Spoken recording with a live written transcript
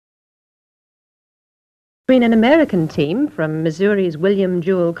Between an American team from Missouri's William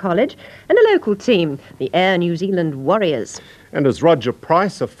Jewell College and a local team, the Air New Zealand Warriors. And as Roger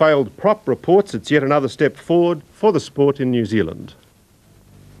Price, a failed prop, reports, it's yet another step forward for the sport in New Zealand.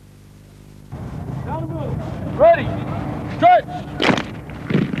 Ready, stretch!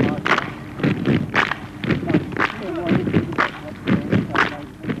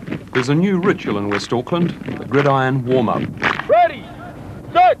 There's a new ritual in West Auckland, the Gridiron warm-up. Ready,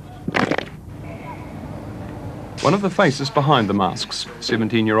 stretch! One of the faces behind the masks,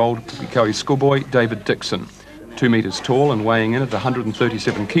 17-year-old Pukekohe schoolboy David Dixon. 2 metres tall and weighing in at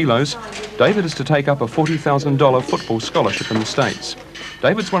 137 kilos, David is to take up a $40,000 football scholarship in the States.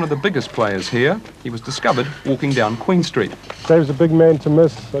 David's one of the biggest players here. He was discovered walking down Queen Street. Dave's a big man to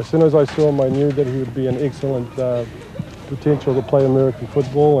miss. As soon as I saw him, I knew that he would be an excellent potential to play American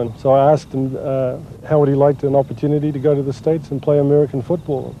football. And so I asked him how would he like an opportunity to go to the States and play American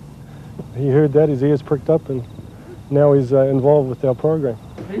football. He heard that, his ears pricked up, and now he's involved with our program.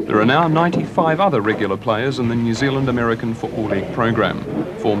 There are now 95 other regular players in the New Zealand American Football League program.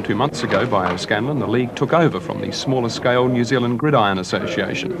 Formed 2 months ago by O'Scanlan, the league took over from the smaller scale New Zealand Gridiron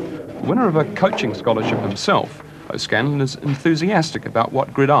Association. The winner of a coaching scholarship himself, O'Scanlan is enthusiastic about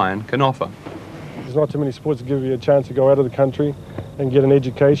what Gridiron can offer. There's not too many sports that give you a chance to go out of the country and get an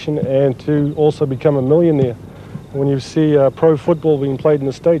education and to also become a millionaire. When you see pro football being played in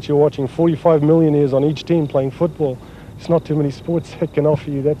the States, you're watching 45 millionaires on each team playing football. It's not too many sports that can offer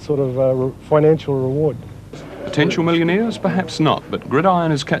you that sort of financial reward. Potential millionaires? Perhaps not, but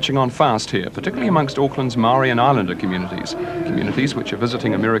Gridiron is catching on fast here, particularly amongst Auckland's Maori and Islander communities. Communities which a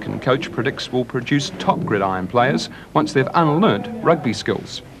visiting American coach predicts will produce top Gridiron players once they've unlearnt rugby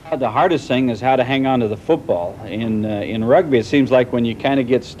skills. The hardest thing is how to hang on to the football. In rugby, it seems like when you kind of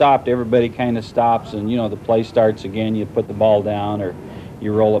get stopped, everybody kind of stops and, you know, the play starts again. You put the ball down or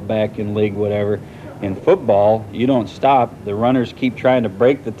you roll it back in league, whatever. In football, you don't stop. The runners keep trying to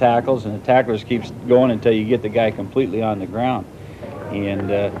break the tackles and the tacklers keep going until you get the guy completely on the ground. And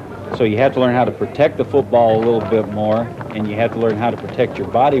so you have to learn how to protect the football a little bit more, and you have to learn how to protect your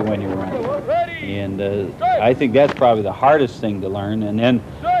body when you're running. And I think that's probably the hardest thing to learn. And then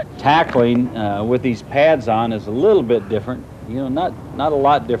tackling with these pads on is a little bit different. You know, not a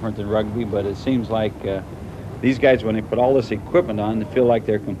lot different than rugby, but it seems like these guys, when they put all this equipment on, they feel like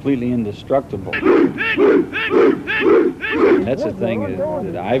they're completely indestructible. That's the thing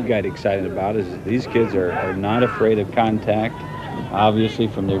that I've got excited about, is that these kids are not afraid of contact, obviously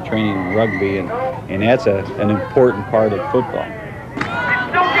from their training in rugby, and that's an important part of football.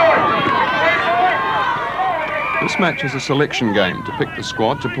 This match is a selection game to pick the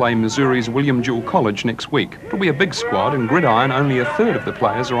squad to play Missouri's William Jewell College next week. It'll be a big squad. In Gridiron, only a third of the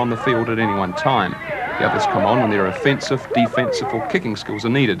players are on the field at any one time. The others come on when their offensive, defensive or kicking skills are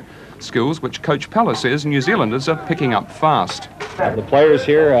needed. Skills which Coach Pella says New Zealanders are picking up fast. The players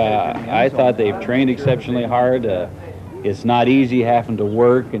here, I thought they've trained exceptionally hard. It's not easy having to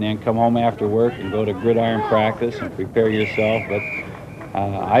work and then come home after work and go to gridiron practice and prepare yourself. But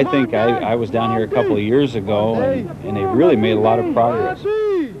I think I was down here a couple of years ago and they really made a lot of progress.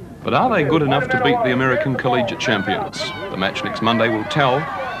 But are they good enough to beat the American collegiate champions? The match next Monday will tell.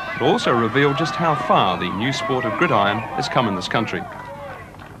 It'll also reveal just how far the new sport of gridiron has come in this country.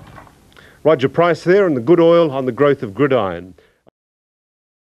 Roger Price there, and the good oil on the growth of Gridiron.